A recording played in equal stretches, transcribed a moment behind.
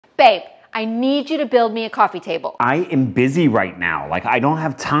Babe, I need you to build me a coffee table. I am busy right now. Like, I don't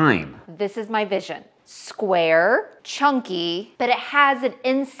have time. This is my vision. Square, chunky, but it has an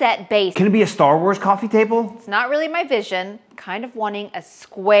inset base. Can it be a Star Wars coffee table? It's not really my vision. I'm kind of wanting a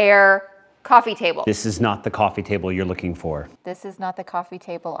square coffee table. This is not the coffee table you're looking for. This is not the coffee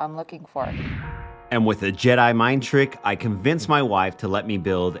table I'm looking for. And with a Jedi mind trick, I convinced my wife to let me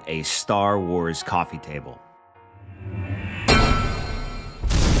build a Star Wars coffee table.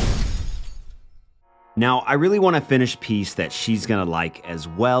 Now, I really want a finished piece that she's gonna like as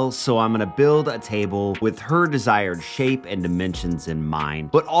well, so I'm gonna build a table with her desired shape and dimensions in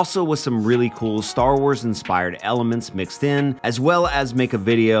mind, but also with some really cool Star Wars inspired elements mixed in, as well as make a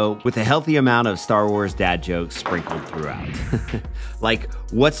video with a healthy amount of Star Wars dad jokes sprinkled throughout. Like,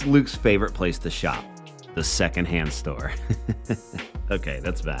 what's Luke's favorite place to shop? The secondhand store. Okay,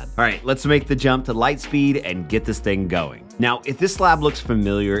 that's bad. All right, let's make the jump to light speed and get this thing going. Now, if this slab looks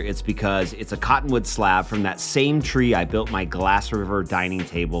familiar, it's because it's a cottonwood slab from that same tree I built my Glass River dining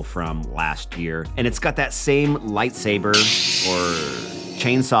table from last year. And it's got that same lightsaber or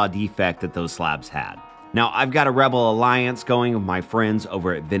chainsaw defect that those slabs had. Now, I've got a Rebel Alliance going with my friends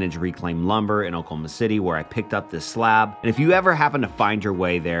over at Vintage Reclaimed Lumber in Oklahoma City where I picked up this slab. And if you ever happen to find your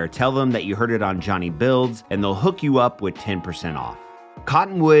way there, tell them that you heard it on Jonny Builds and they'll hook you up with 10% off.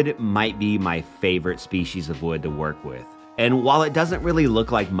 Cottonwood might be my favorite species of wood to work with. And while it doesn't really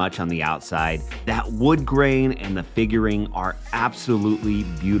look like much on the outside, that wood grain and the figuring are absolutely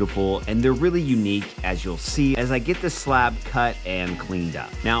beautiful and they're really unique, as you'll see as I get this slab cut and cleaned up.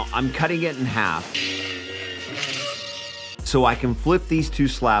 Now, I'm cutting it in half so I can flip these two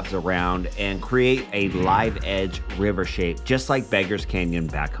slabs around and create a live edge river shape, just like Beggar's Canyon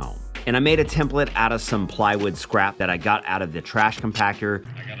back home. And I made a template out of some plywood scrap that I got out of the trash compactor.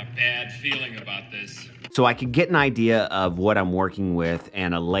 I got a bad feeling about this. So I could get an idea of what I'm working with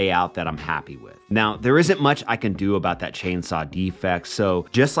and a layout that I'm happy with. Now, there isn't much I can do about that chainsaw defect, so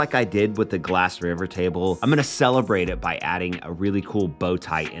just like I did with the Glass River table, I'm gonna celebrate it by adding a really cool bow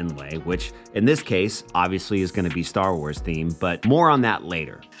tie inlay, which in this case, obviously is gonna be Star Wars themed, but more on that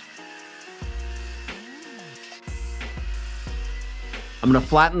later. I'm gonna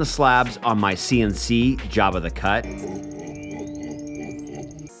flatten the slabs on my CNC Jabba the Cut,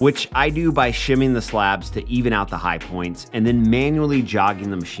 which I do by shimming the slabs to even out the high points and then manually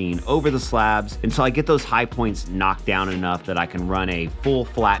jogging the machine over the slabs until I get those high points knocked down enough that I can run a full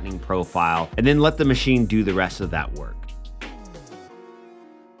flattening profile and then let the machine do the rest of that work.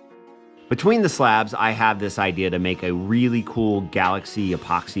 Between the slabs, I have this idea to make a really cool Galaxy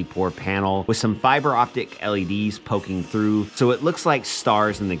epoxy pour panel with some fiber optic LEDs poking through so it looks like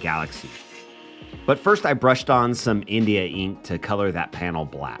stars in the galaxy. But first I brushed on some India ink to color that panel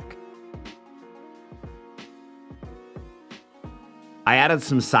black. I added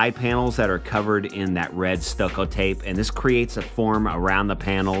some side panels that are covered in that red stucco tape, and this creates a form around the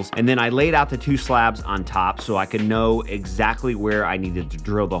panels. And then I laid out the two slabs on top so I could know exactly where I needed to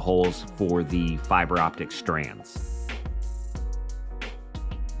drill the holes for the fiber optic strands.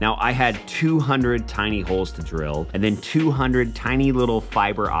 Now, I had 200 tiny holes to drill and then 200 tiny little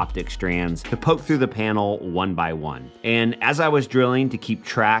fiber optic strands to poke through the panel one by one. And as I was drilling to keep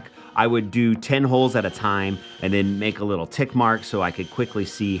track, I would do 10 holes at a time and then make a little tick mark so I could quickly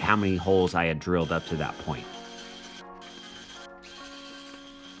see how many holes I had drilled up to that point.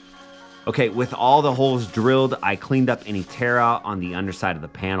 Okay, with all the holes drilled, I cleaned up any tear out on the underside of the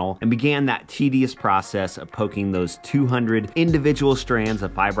panel and began that tedious process of poking those 200 individual strands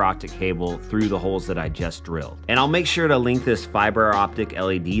of fiber optic cable through the holes that I just drilled. And I'll make sure to link this fiber optic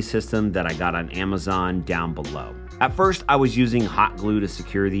LED system that I got on Amazon down below. At first, I was using hot glue to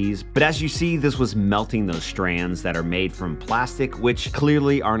secure these, but as you see, this was melting those strands that are made from plastic, which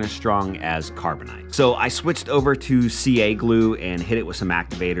clearly aren't as strong as carbonite. So I switched over to CA glue and hit it with some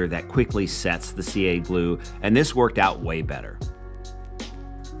activator that quickly sets the CA glue, and this worked out way better.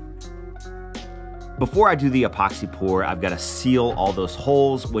 Before I do the epoxy pour, I've got to seal all those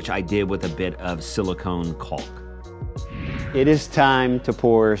holes, which I did with a bit of silicone caulk. It is time to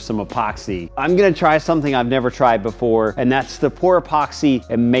pour some epoxy. I'm gonna try something I've never tried before, and that's to pour epoxy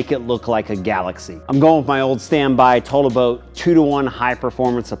and make it look like a galaxy. I'm going with my old standby Total 2-to-1 high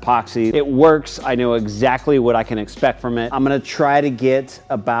performance epoxy. It works, I know exactly what I can expect from it. I'm gonna try to get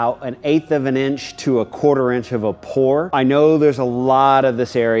about 1/8 of an inch to 1/4 inch of a pour. I know there's a lot of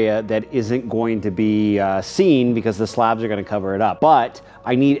this area that isn't going to be seen because the slabs are gonna cover it up, but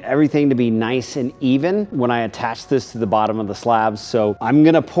I need everything to be nice and even when I attach this to the bottom of the slabs. So I'm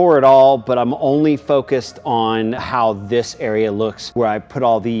gonna pour it all, but I'm only focused on how this area looks where I put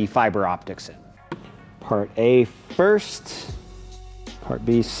all the fiber optics in. Part A first. Part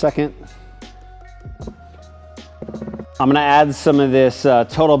B second. I'm gonna add some of this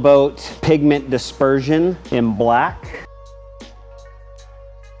Total Boat pigment dispersion in black.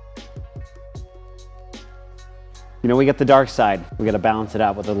 You know, we got the dark side. We gotta balance it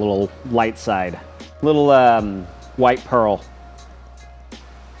out with a little light side. Little white pearl.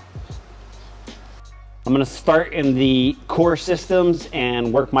 I'm gonna start in the core systems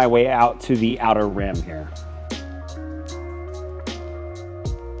and work my way out to the outer rim here.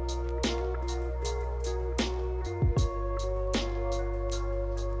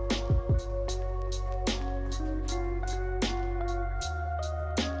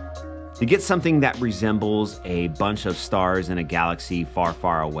 To get something that resembles a bunch of stars in a galaxy far,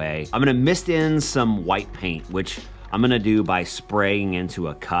 far away, I'm gonna mist in some white paint, which I'm gonna do by spraying into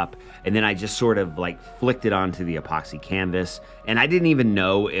a cup, and then I just sort of like flicked it onto the epoxy canvas. And I didn't even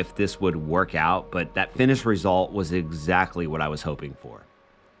know if this would work out, but that finished result was exactly what I was hoping for.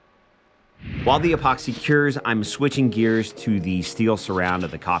 While the epoxy cures, I'm switching gears to the steel surround of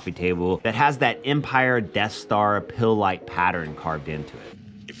the coffee table that has that Empire Death Star pill-like pattern carved into it.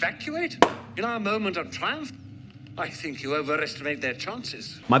 Evacuate? In our moment of triumph? I think you overestimate their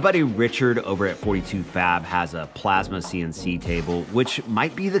chances. My buddy Richard over at 42 Fab has a plasma CNC table, which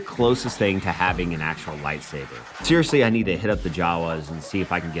might be the closest thing to having an actual lightsaber. Seriously, I need to hit up the Jawas and see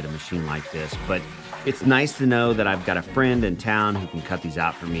if I can get a machine like this, but it's nice to know that I've got a friend in town who can cut these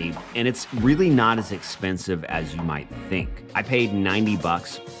out for me, and it's really not as expensive as you might think. I paid 90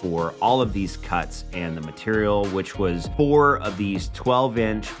 bucks for all of these cuts and the material, which was 4 of these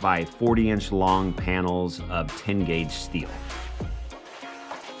 12-inch by 40-inch long panels of 10-gauge steel.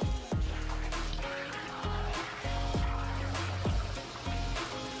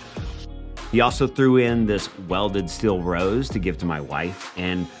 He also threw in this welded steel rose to give to my wife,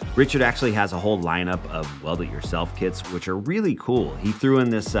 and Richard actually has a whole lineup of weld-it-yourself kits, which are really cool. He threw in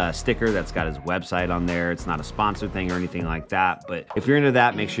this sticker that's got his website on there. It's not a sponsored thing or anything like that, but if you're into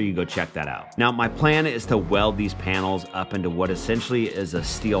that, make sure you go check that out. Now, my plan is to weld these panels up into what essentially is a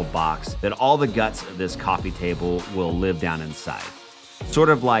steel box that all the guts of this coffee table will live down inside. Sort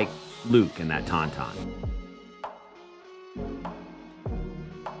of like Luke in that Tauntaun.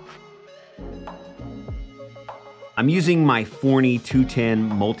 I'm using my Forney 210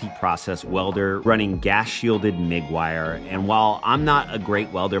 multi-process welder running gas-shielded MIG wire, and while I'm not a great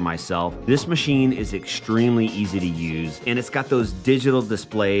welder myself, this machine is extremely easy to use, and it's got those digital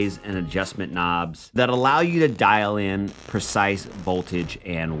displays and adjustment knobs that allow you to dial in precise voltage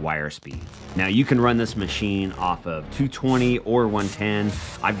and wire speed. Now, you can run this machine off of 220 or 110.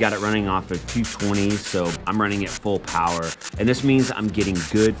 I've got it running off of 220, so I'm running it full power, and this means I'm getting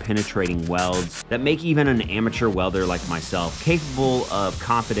good penetrating welds that make even an amateur welder like myself capable of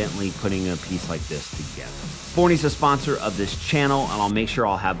confidently putting a piece like this together. Forney's a sponsor of this channel, and I'll make sure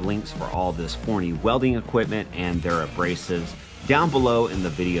I'll have links for all this Forney welding equipment and their abrasives down below in the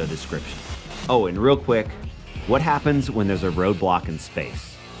video description. Oh, and real quick, what happens when there's a roadblock in space?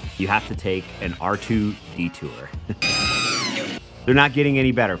 You have to take an R2 detour. They're not getting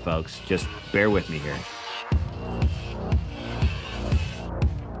any better, folks. Just bear with me here.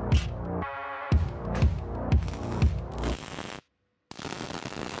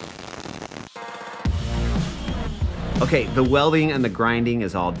 Okay, the welding and the grinding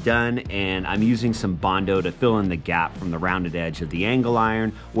is all done, and I'm using some Bondo to fill in the gap from the rounded edge of the angle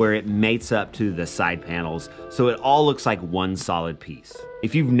iron where it mates up to the side panels, so it all looks like one solid piece.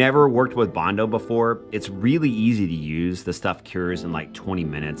 If you've never worked with Bondo before, it's really easy to use. The stuff cures in like 20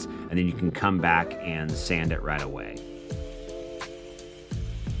 minutes, and then you can come back and sand it right away.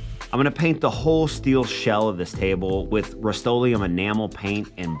 I'm gonna paint the whole steel shell of this table with Rust-Oleum enamel paint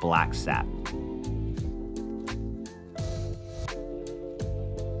and black satin.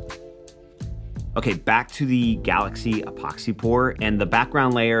 Okay, back to the Galaxy epoxy pour, and the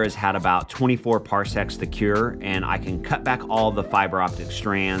background layer has had about 24 parsecs to cure, and I can cut back all the fiber optic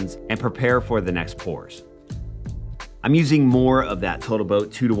strands and prepare for the next pours. I'm using more of that Total Boat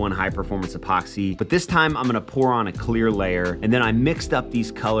 2-to-1 high performance epoxy, but this time I'm gonna pour on a clear layer, and then I mixed up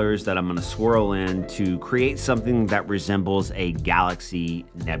these colors that I'm gonna swirl in to create something that resembles a galaxy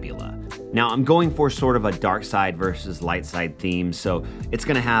nebula. Now I'm going for sort of a dark side versus light side theme, so it's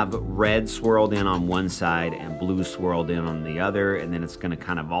gonna have red swirled in on one side and blue swirled in on the other, and then it's gonna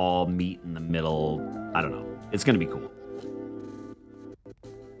kind of all meet in the middle. I don't know, it's gonna be cool.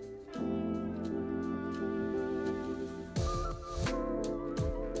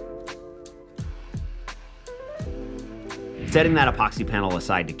 Setting that epoxy panel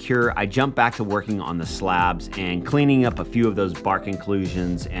aside to cure, I jump back to working on the slabs and cleaning up a few of those bark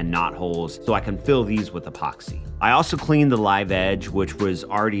inclusions and knot holes so I can fill these with epoxy. I also cleaned the live edge, which was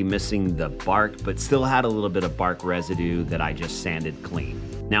already missing the bark, but still had a little bit of bark residue that I just sanded clean.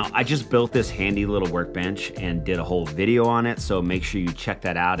 Now, I just built this handy little workbench and did a whole video on it, so make sure you check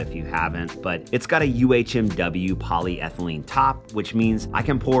that out if you haven't. But it's got a UHMW polyethylene top, which means I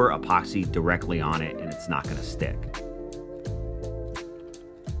can pour epoxy directly on it and it's not gonna stick.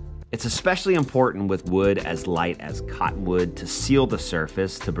 It's especially important with wood as light as cottonwood to seal the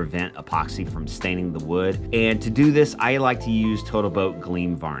surface to prevent epoxy from staining the wood. And to do this, I like to use Total Boat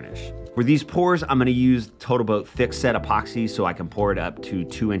Gleam Varnish. For these pours, I'm gonna use Total Boat thick set epoxy so I can pour it up to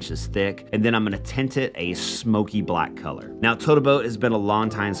 2 inches thick, and then I'm gonna tint it a smoky black color. Now, Total Boat has been a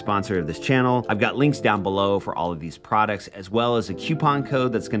longtime sponsor of this channel. I've got links down below for all of these products, as well as a coupon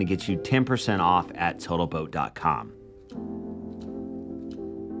code that's gonna get you 10% off at totalboat.com.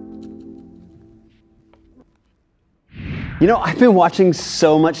 You know, I've been watching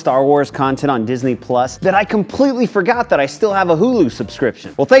so much Star Wars content on Disney Plus that I completely forgot that I still have a Hulu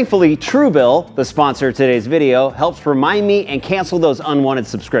subscription. Well, thankfully, Truebill, the sponsor of today's video, helps remind me and cancel those unwanted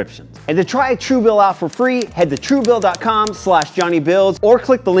subscriptions. And to try Truebill out for free, head to truebill.com/JonnyBuilds or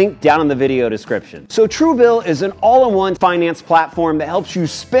click the link down in the video description. So Truebill is an all-in-one finance platform that helps you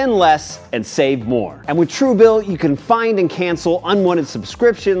spend less and save more. And with Truebill, you can find and cancel unwanted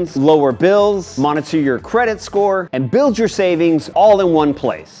subscriptions, lower bills, monitor your credit score, and build your savings all in one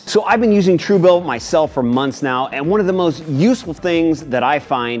place. So I've been using Truebill myself for months now, and one of the most useful things that I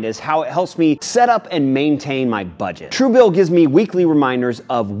find is how it helps me set up and maintain my budget. Truebill gives me weekly reminders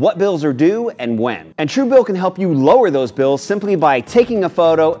of what bills are due and when. And Truebill can help you lower those bills simply by taking a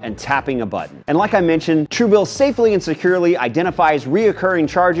photo and tapping a button. And like I mentioned, Truebill safely and securely identifies reoccurring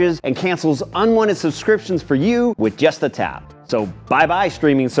charges and cancels unwanted subscriptions for you with just a tap. So bye-bye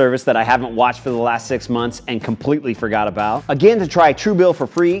streaming service that I haven't watched for the last 6 months and completely forgot about. Again, to try Truebill for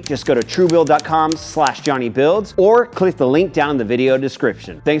free, just go to truebill.com/JonnyBuilds or click the link down in the video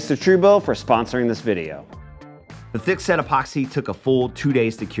description. Thanks to Truebill for sponsoring this video. The thick set epoxy took a full 2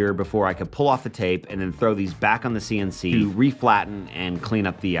 days to cure before I could pull off the tape and then throw these back on the CNC to reflatten and clean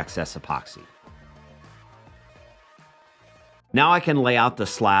up the excess epoxy. Now I can lay out the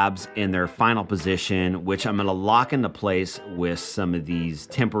slabs in their final position, which I'm gonna lock into place with some of these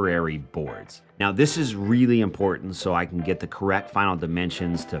temporary boards. Now this is really important so I can get the correct final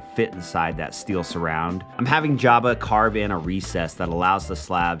dimensions to fit inside that steel surround. I'm having Jabba carve in a recess that allows the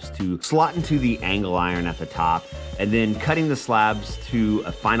slabs to slot into the angle iron at the top, and then cutting the slabs to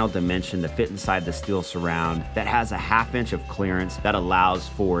a final dimension to fit inside the steel surround that has a 1/2 inch of clearance that allows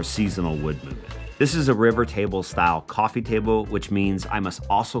for seasonal wood movement. This is a river table style coffee table, which means I must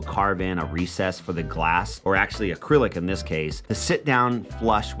also carve in a recess for the glass, or actually acrylic in this case, to sit down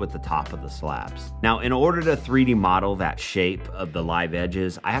flush with the top of the slabs. Now, in order to 3D model that shape of the live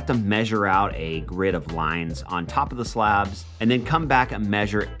edges, I have to measure out a grid of lines on top of the slabs, and then come back and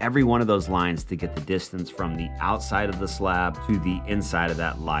measure every one of those lines to get the distance from the outside of the slab to the inside of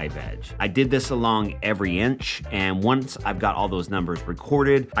that live edge. I did this along every inch, and once I've got all those numbers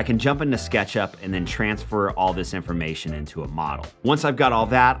recorded, I can jump into SketchUp and then transfer all this information into a model. Once I've got all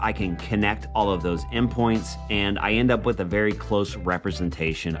that, I can connect all of those endpoints, and I end up with a very close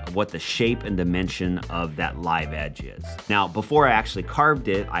representation of what the shape and dimension of that live edge is. Now, before I actually carved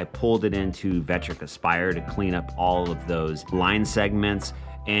it, I pulled it into Vectric Aspire to clean up all of those line segments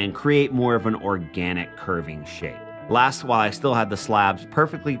and create more of an organic curving shape. Last, while I still have the slabs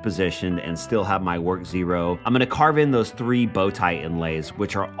perfectly positioned and still have my work zero, I'm gonna carve in those 3 bow tie inlays,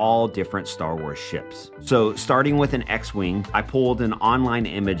 which are all different Star Wars ships. So starting with an X-Wing, I pulled an online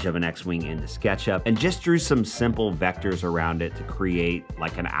image of an X-Wing into SketchUp and just drew some simple vectors around it to create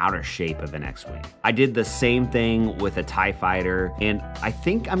like an outer shape of an X-Wing. I did the same thing with a TIE fighter, and I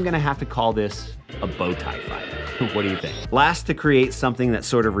think I'm gonna have to call this a bow tie fighter. What do you think? Last, to create something that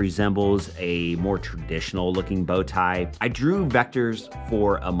sort of resembles a more traditional looking bow tie, I drew vectors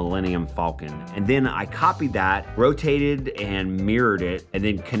for a Millennium Falcon, and then I copied that, rotated and mirrored it, and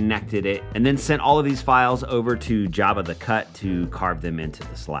then connected it, and then sent all of these files over to Jabba the Hutt to carve them into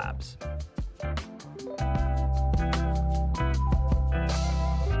the slabs.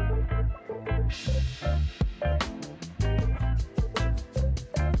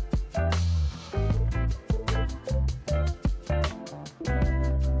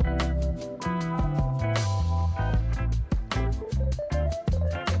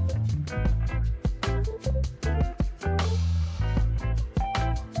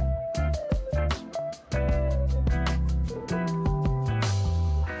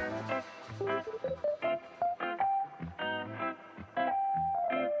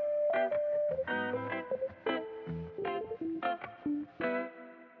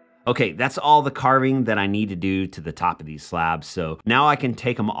 Okay, that's all the carving that I need to do to the top of these slabs. So now I can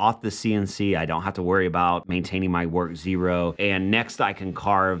take them off the CNC. I don't have to worry about maintaining my work zero. And next I can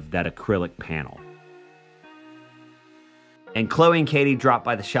carve that acrylic panel. And Chloe and Katie dropped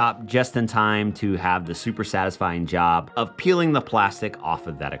by the shop just in time to have the super satisfying job of peeling the plastic off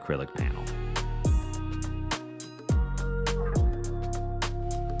of that acrylic panel.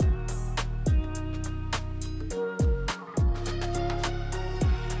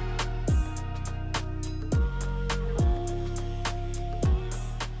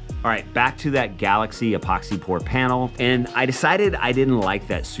 All right, back to that Galaxy epoxy pour panel, and I decided I didn't like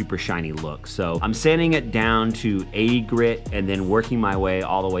that super shiny look, so I'm sanding it down to 80 grit and then working my way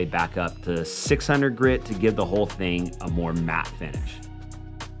all the way back up to 600 grit to give the whole thing a more matte finish.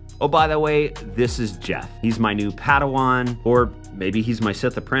 Oh, by the way, this is Jeff. He's my new Padawan, or maybe he's my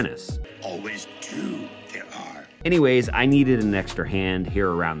Sith apprentice. Always two there are. Anyways, I needed an extra hand here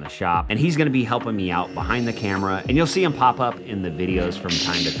around the shop, and he's gonna be helping me out behind the camera, and you'll see him pop up in the videos from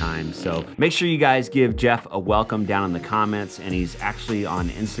time to time. So make sure you guys give Jeff a welcome down in the comments, and he's actually on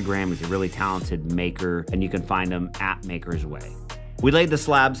Instagram. He's a really talented maker, and you can find him at Maker's Way. We laid the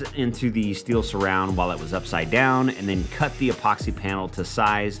slabs into the steel surround while it was upside down and then cut the epoxy panel to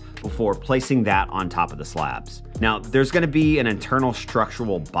size before placing that on top of the slabs. Now, there's gonna be an internal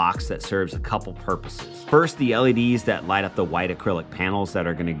structural box that serves a couple purposes. First, the LEDs that light up the white acrylic panels that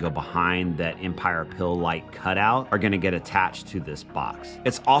are gonna go behind that Empire Pill light cutout are gonna get attached to this box.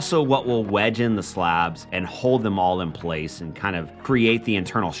 It's also what will wedge in the slabs and hold them all in place and kind of create the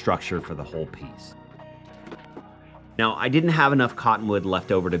internal structure for the whole piece. Now, I didn't have enough cottonwood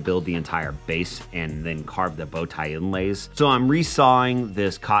left over to build the entire base and then carve the bow tie inlays. So I'm resawing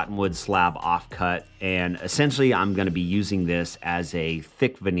this cottonwood slab offcut, and essentially I'm gonna be using this as a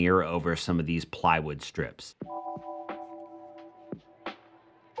thick veneer over some of these plywood strips.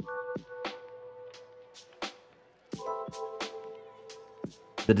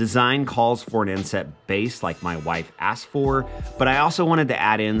 The design calls for an inset base like my wife asked for, but I also wanted to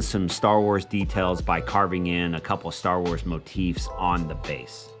add in some Star Wars details by carving in a couple of Star Wars motifs on the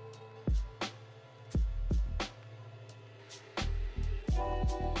base.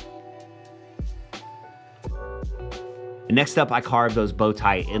 And next up, I carved those bow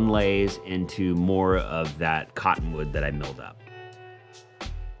tie inlays into more of that cottonwood that I milled up.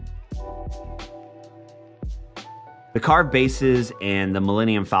 The carved bases and the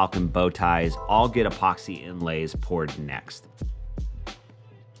Millennium Falcon bow ties all get epoxy inlays poured next.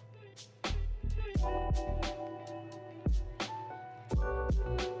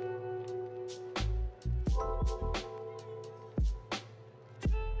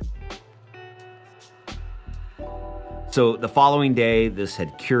 So the following day, this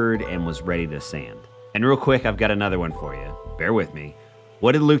had cured and was ready to sand. And real quick, I've got another one for you. Bear with me.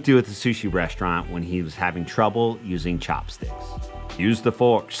 What did Luke do at the sushi restaurant when he was having trouble using chopsticks? Use the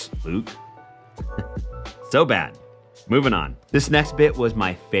forks, Luke. So bad. Moving on. This next bit was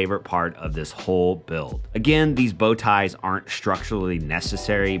my favorite part of this whole build. Again, these bow ties aren't structurally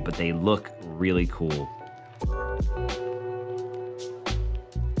necessary, but they look really cool.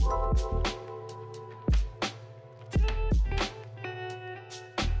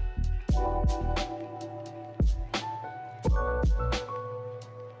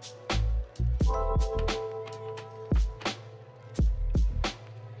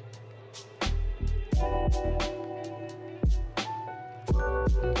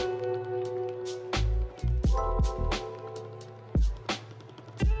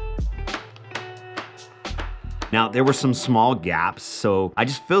 Now, there were some small gaps, so I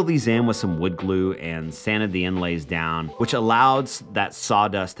just filled these in with some wood glue and sanded the inlays down, which allowed that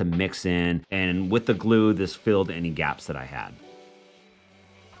sawdust to mix in, and with the glue, this filled any gaps that I had.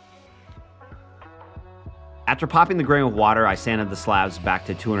 After popping the grain with water, I sanded the slabs back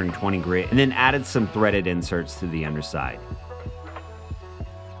to 220 grit and then added some threaded inserts to the underside.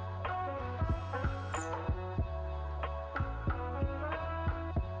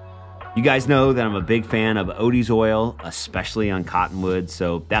 You guys know that I'm a big fan of Odie's oil, especially on cottonwood,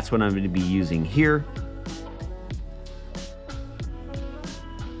 so that's what I'm going to be using here.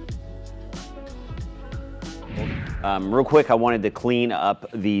 Real quick, I wanted to clean up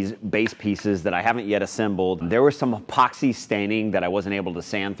these base pieces that I haven't yet assembled. There was some epoxy staining that I wasn't able to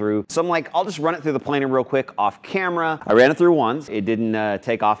sand through. So I'm like, I'll just run it through the planer real quick off camera. I ran it through once. It didn't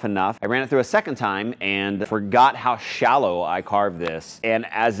take off enough. I ran it through a second time and forgot how shallow I carved this. And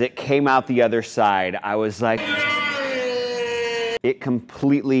as it came out the other side, I was like, it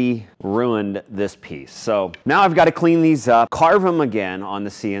completely ruined this piece. So now I've got to clean these up, carve them again on the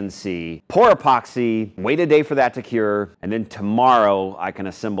CNC, pour epoxy, wait a day for that to cure, and then tomorrow I can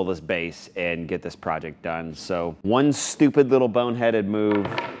assemble this base and get this project done. So one stupid little boneheaded move,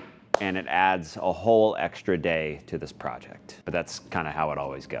 and it adds a whole extra day to this project. But that's kind of how it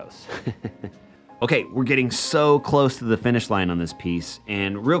always goes. Okay, we're getting so close to the finish line on this piece,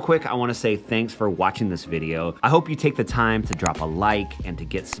 and real quick, I wanna say thanks for watching this video. I hope you take the time to drop a like and to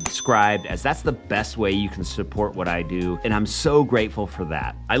get subscribed, as that's the best way you can support what I do, and I'm so grateful for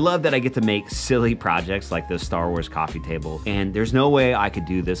that. I love that I get to make silly projects like this Star Wars coffee table, and there's no way I could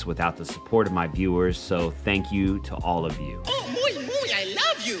do this without the support of my viewers, so thank you to all of you. Oh, muy, muy, I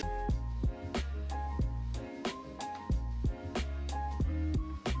love you.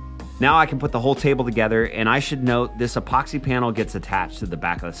 Now I can put the whole table together, and I should note this epoxy panel gets attached to the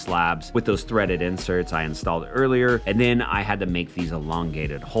back of the slabs with those threaded inserts I installed earlier, and then I had to make these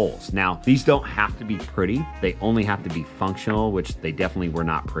elongated holes. Now, these don't have to be pretty, they only have to be functional, which they definitely were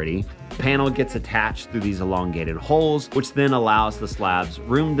not pretty. The panel gets attached through these elongated holes, which then allows the slabs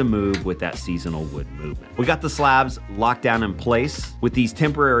room to move with that seasonal wood movement. We got the slabs locked down in place with these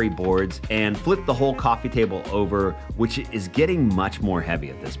temporary boards and flipped the whole coffee table over, which is getting much more heavy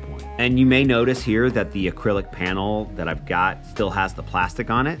at this point. And you may notice here that the acrylic panel that I've got still has the plastic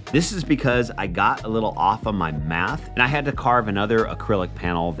on it. This is because I got a little off on my math, and I had to carve another acrylic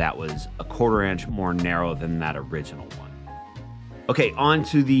panel that was a 1/4 inch more narrow than that original one. Okay, on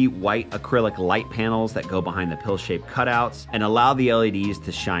to the white acrylic light panels that go behind the pill-shaped cutouts and allow the LEDs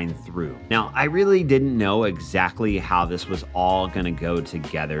to shine through. Now, I really didn't know exactly how this was all gonna go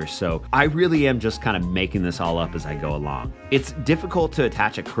together, so I really am just kind of making this all up as I go along. It's difficult to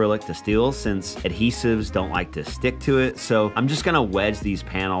attach acrylic to steel since adhesives don't like to stick to it, so I'm just gonna wedge these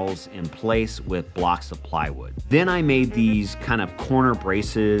panels in place with blocks of plywood. Then I made these kind of corner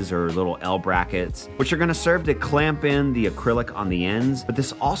braces or little L brackets, which are gonna serve to clamp in the acrylic on the ends, but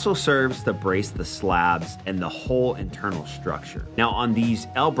this also serves to brace the slabs and the whole internal structure. Now on these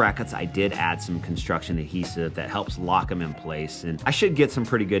L brackets, I did add some construction adhesive that helps lock them in place, and I should get some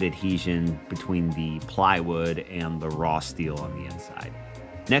pretty good adhesion between the plywood and the raw steel on the inside.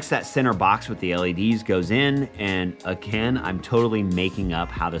 Next, that center box with the LEDs goes in, and again, I'm totally making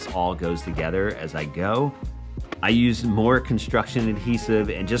up how this all goes together as I go. I used more construction adhesive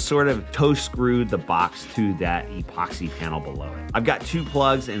and just sort of toe screwed the box to that epoxy panel below it. I've got 2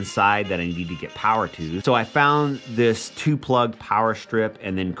 plugs inside that I need to get power to, so I found this 2-plug power strip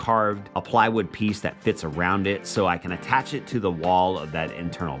and then carved a plywood piece that fits around it so I can attach it to the wall of that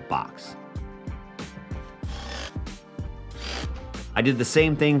internal box. I did the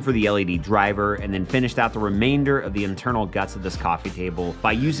same thing for the LED driver and then finished out the remainder of the internal guts of this coffee table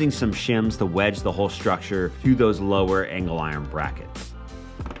by using some shims to wedge the whole structure to those lower angle iron brackets.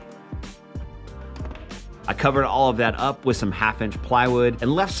 I covered all of that up with some 1/2-inch plywood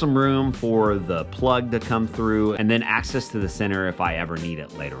and left some room for the plug to come through and then access to the center if I ever need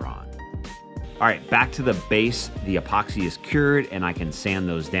it later on. All right, back to the base. The epoxy is cured and I can sand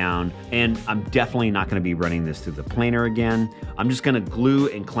those down. And I'm definitely not gonna be running this through the planer again. I'm just gonna glue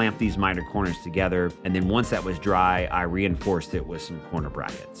and clamp these miter corners together. And then once that was dry, I reinforced it with some corner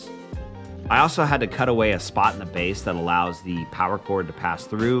brackets. I also had to cut away a spot in the base that allows the power cord to pass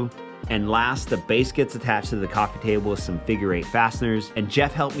through. And last, the base gets attached to the coffee table with some figure-8 fasteners. And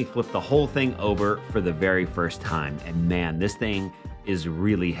Jeff helped me flip the whole thing over for the very first time. And man, this thing is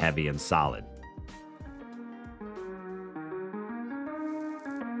really heavy and solid.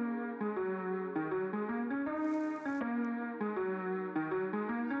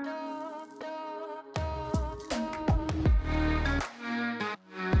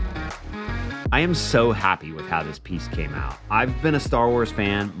 I am so happy with how this piece came out. I've been a Star Wars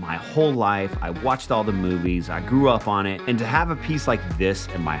fan my whole life. I watched all the movies, I grew up on it, and to have a piece like this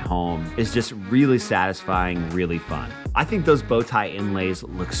in my home is just really satisfying, really fun. I think those bow tie inlays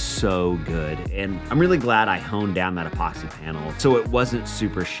look so good, and I'm really glad I honed down that epoxy panel so it wasn't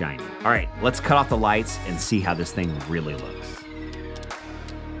super shiny. All right, let's cut off the lights and see how this thing really looks.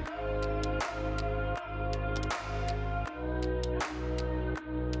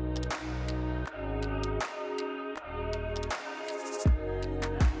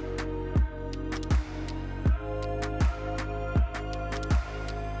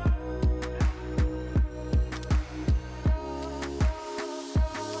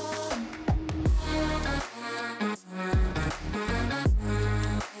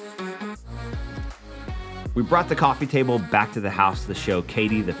 We brought the coffee table back to the house to show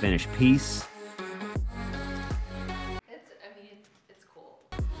Katie the finished piece. It's cool.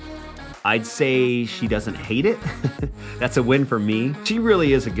 I'd say she doesn't hate it. That's a win for me. She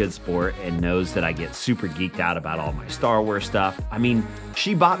really is a good sport and knows that I get super geeked out about all my Star Wars stuff. I mean,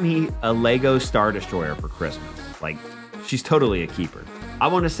 she bought me a Lego Star Destroyer for Christmas. Like, she's totally a keeper. I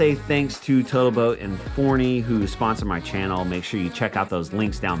want to say thanks to Total Boat and Forney who sponsor my channel. Make sure you check out those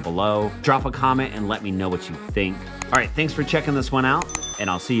links down below. Drop a comment and let me know what you think. All right, thanks for checking this one out, and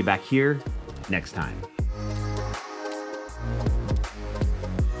I'll see you back here next time.